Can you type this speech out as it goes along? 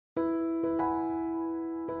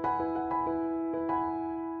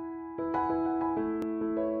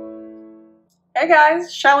Hey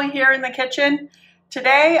guys, Shelly here in the kitchen.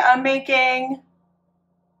 Today I'm making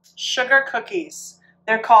sugar cookies.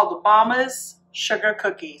 They're called Mama's Sugar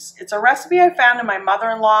Cookies. It's a recipe I found in my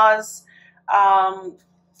mother-in-law's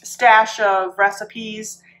stash of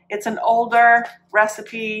recipes. It's an older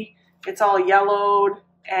recipe. It's all yellowed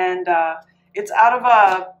and it's out of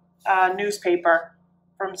a newspaper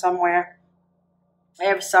from somewhere. I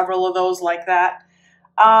have several of those like that.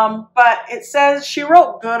 But it says she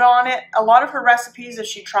wrote good on it. A lot of her recipes, if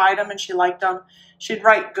she tried them and she liked them, she'd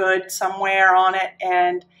write good somewhere on it.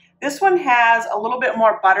 And this one has a little bit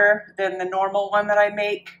more butter than the normal one that I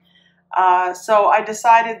make. So I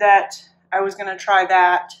decided that I was going to try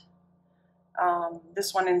that,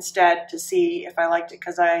 this one instead, to see if I liked it,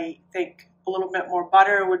 because I think a little bit more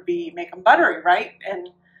butter would make them buttery, right? And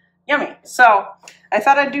yummy. So I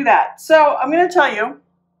thought I'd do that. So I'm going to tell you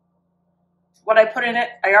what I put in it.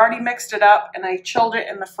 I already mixed it up and I chilled it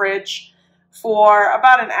in the fridge for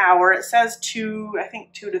about an hour. It says I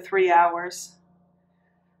think 2 to 3 hours.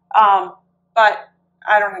 But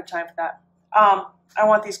I don't have time for that. I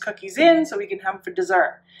want these cookies in so we can have them for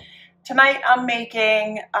dessert. Tonight I'm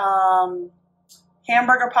making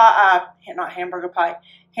hamburger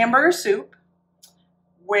soup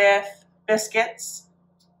with biscuits,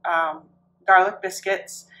 garlic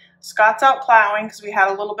biscuits. Scott's out plowing because we had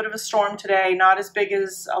a little bit of a storm today, not as big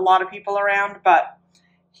as a lot of people around, but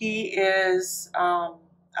he is out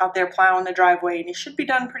there plowing the driveway and he should be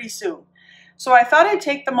done pretty soon. So I thought I'd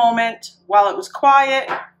take the moment while it was quiet.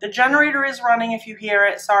 The generator is running if you hear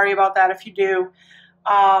it. Sorry about that if you do.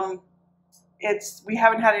 We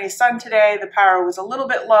haven't had any sun today. The power was a little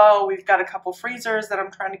bit low. We've got a couple freezers that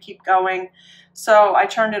I'm trying to keep going. So I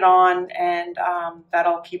turned it on and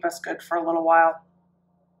that'll keep us good for a little while.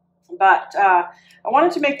 But I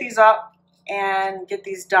wanted to make these up and get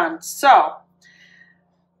these done. So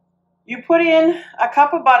you put in a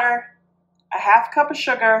cup of butter, a half cup of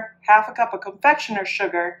sugar, half a cup of confectioner's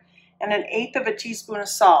sugar, and 1/8 teaspoon of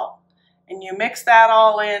salt. And you mix that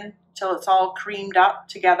all in till it's all creamed up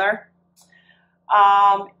together.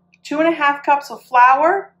 2½ cups of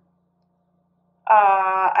flour,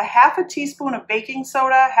 a half a teaspoon of baking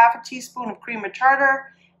soda, half a teaspoon of cream of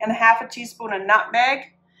tartar, and half a teaspoon of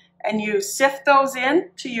nutmeg. And you sift those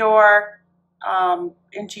into your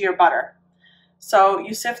butter. So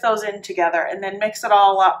you sift those in together and then mix it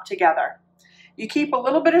all up together. You keep a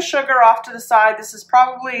little bit of sugar off to the side. This is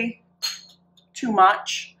probably too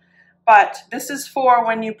much, but this is for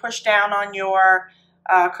when you push down on your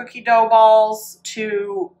cookie dough balls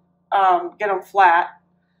to get them flat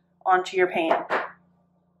onto your pan.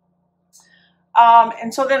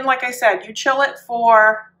 And so then, like I said, you chill it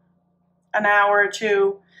for an hour or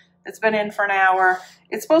two. It's been in for an hour.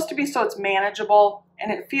 It's supposed to be so it's manageable,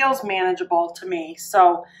 and it feels manageable to me,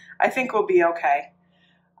 so I think we'll be okay.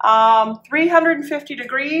 350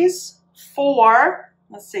 degrees for,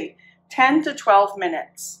 let's see, 10 to 12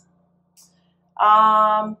 minutes.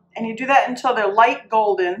 And you do that until they're light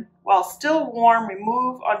golden. While still warm,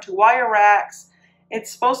 remove onto wire racks.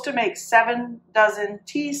 It's supposed to make 7 dozen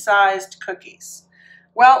tea-sized cookies.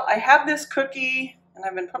 Well, I have this cookie, and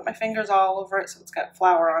I've been putting my fingers all over it, so it's got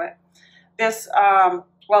flour on it. This, well,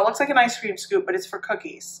 it looks like an ice cream scoop, but it's for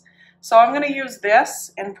cookies. So I'm going to use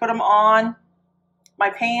this and put them on my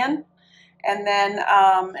pan, and then,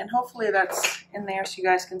 and hopefully that's in there so you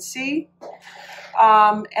guys can see.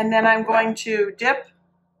 And then I'm going to dip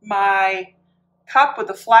my cup with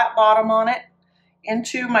a flat bottom on it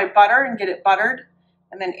into my butter and get it buttered,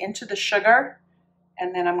 and then into the sugar,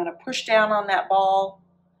 and then I'm going to push down on that ball,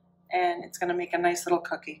 and it's going to make a nice little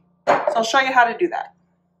cookie. So I'll show you how to do that.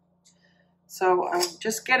 So I'm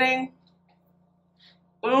just getting,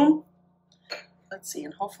 boom, let's see,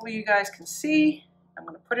 and hopefully you guys can see. I'm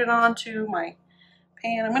going to put it onto my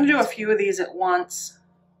pan. I'm going to do a few of these at once.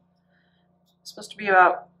 It's supposed to be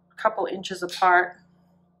about a couple inches apart.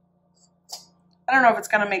 I don't know if it's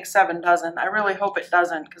going to make 7 dozen. I really hope it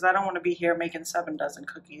doesn't, because I don't want to be here making 7 dozen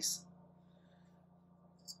cookies.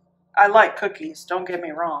 I like cookies, don't get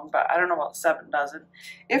me wrong, but I don't know about 7 dozen.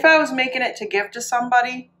 If I was making it to give to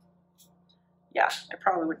somebody, yeah, I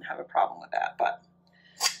probably wouldn't have a problem with that. But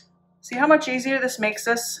see how much easier this makes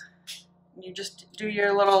this? You just do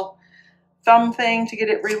your little thumb thing to get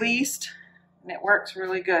it released, and it works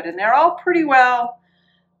really good. And they're all pretty well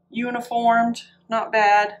uniformed, not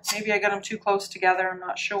bad. Maybe I got them too close together, I'm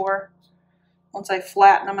not sure. Once I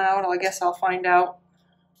flatten them out, I guess I'll find out.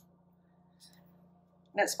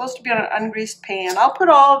 And it's supposed to be on an ungreased pan. I'll put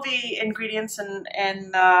all the ingredients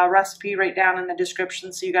and recipe right down in the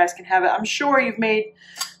description so you guys can have it. I'm sure you've made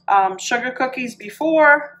sugar cookies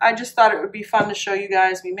before. I just thought it would be fun to show you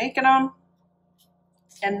guys me making them.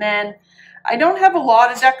 And then I don't have a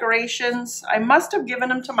lot of decorations. I must have given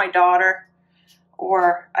them to my daughter,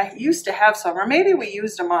 or I used to have some, or maybe we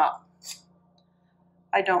used them up.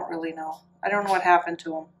 I don't really know. I don't know what happened to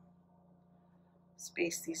them.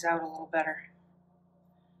 Space these out a little better.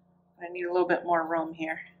 I need a little bit more room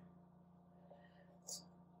here.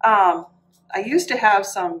 I used to have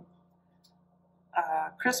some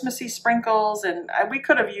Christmassy sprinkles, and we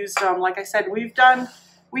could have used them. Like I said, we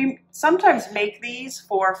sometimes make these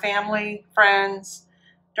for family, friends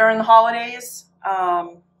during the holidays,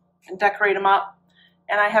 and decorate them up.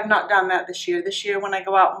 And I have not done that this year. This year, when I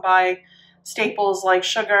go out and buy staples like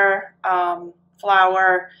sugar,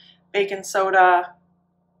 flour, baking soda,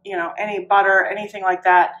 you know, any butter, anything like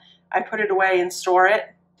that, I put it away and store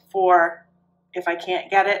it for if I can't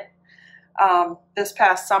get it. This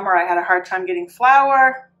past summer, I had a hard time getting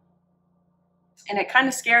flour, and it kind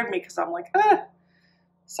of scared me because I'm like,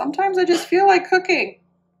 sometimes I just feel like cooking.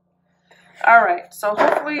 All right, so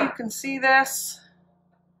hopefully you can see this.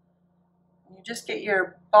 You just get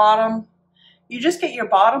your bottom,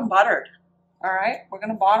 buttered. All right, we're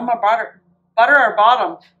gonna butter our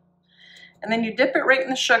bottom, and then you dip it right in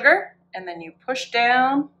the sugar, and then you push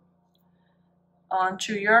down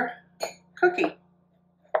onto your cookie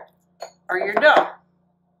or your dough.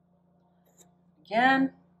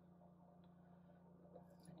 Again,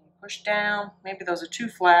 push down. Maybe those are too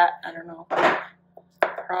flat. I don't know.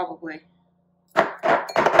 Probably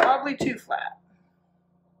too flat.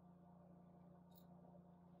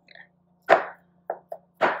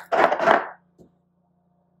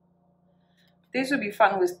 These would be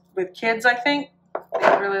fun with kids, I think.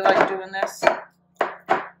 They really like doing this.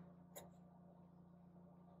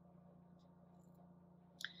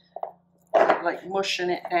 Like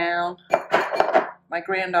mushing it down. My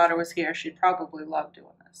granddaughter was here. She'd probably love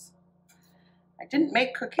doing this. I didn't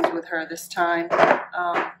make cookies with her this time.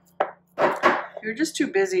 We were just too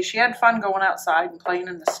busy. She had fun going outside and playing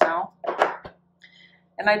in the snow.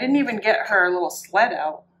 And I didn't even get her little sled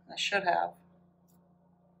out. I should have.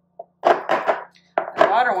 I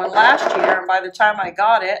bought her one last year, and by the time I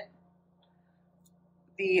got it,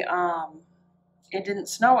 it didn't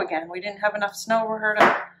snow again. We didn't have enough snow for her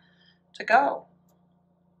to go.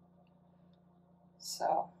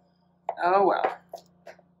 So, oh well.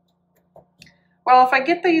 Well, if I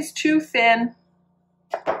get these too thin,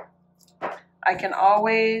 I can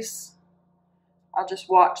always, I'll just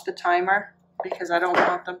watch the timer because I don't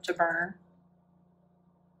want them to burn.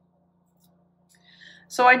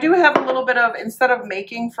 So I do have a little bit of, instead of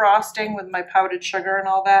making frosting with my powdered sugar and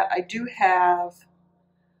all that, I do have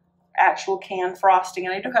actual canned frosting,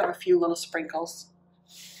 and I do have a few little sprinkles.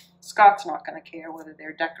 Scott's not going to care whether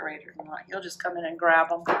they're decorated or not. He'll just come in and grab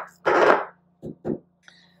them.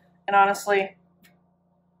 And honestly,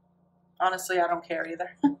 I don't care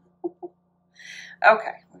either.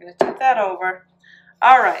 Okay, we're going to tip that over.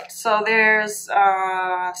 All right, so there's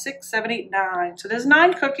 6, 7, 8, 9. So there's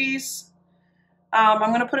 9 cookies. I'm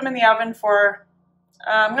going to put them in the oven for,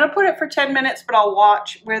 I'm going to put it for 10 minutes, but I'll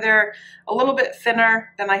watch where they're a little bit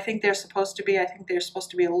thinner than I think they're supposed to be. I think they're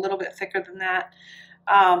supposed to be a little bit thicker than that.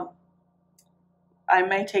 I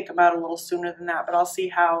may take them out a little sooner than that, but I'll see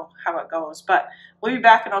how it goes. But we'll be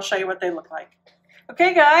back and I'll show you what they look like.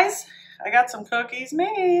 Okay, guys, I got some cookies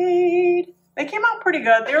made. They came out pretty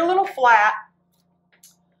good. They're a little flat.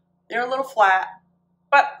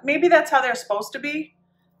 But maybe that's how they're supposed to be.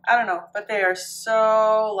 I don't know, but they are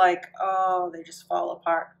so like, oh, they just fall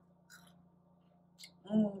apart.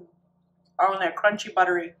 Oh, and they're crunchy,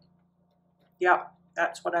 buttery. Yep,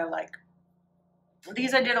 that's what I like.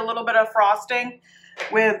 These I did a little bit of frosting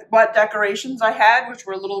with what decorations I had, which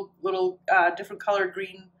were little different colored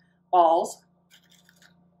green balls.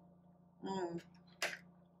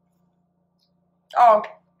 Oh,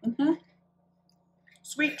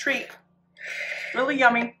 sweet treat. Really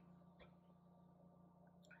yummy.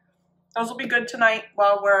 Those will be good tonight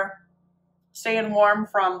while we're staying warm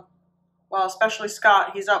from, well, especially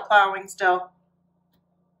Scott. He's out plowing still.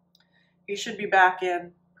 He should be back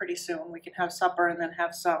in pretty soon. We can have supper and then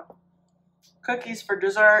have some cookies for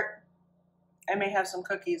dessert. I may have some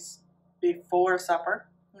cookies before supper.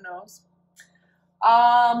 Who knows?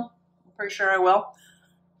 I'm pretty sure I will.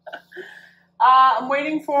 I'm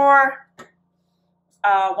waiting for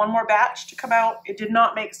one more batch to come out. It did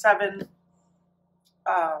not make 7,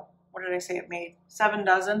 what did I say it made? 7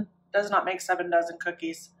 dozen. Does not make 7 dozen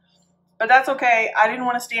cookies. But that's okay. I didn't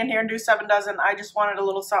want to stand here and do 7 dozen. I just wanted a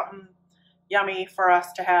little something yummy for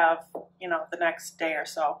us to have, you know, the next day or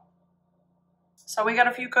so. So we got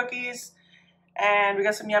a few cookies, and we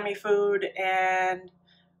got some yummy food, and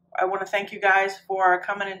I want to thank you guys for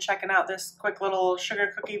coming and checking out this quick little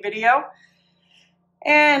sugar cookie video.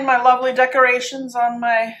 And my lovely decorations on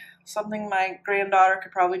something my granddaughter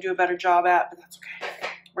could probably do a better job at, but that's okay.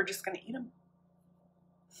 We're just going to eat them.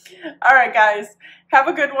 All right, guys. Have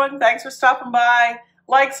a good one. Thanks for stopping by.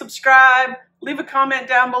 Like, subscribe, leave a comment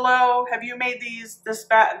down below. Have you made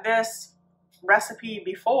this recipe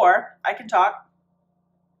before? I can talk.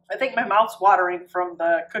 I think my mouth's watering from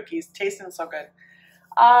the cookies, tasting so good.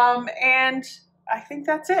 And I think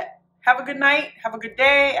that's it. Have a good night, have a good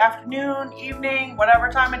day, afternoon, evening, whatever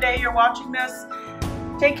time of day you're watching this.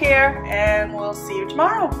 Take care, and we'll see you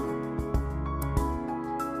tomorrow.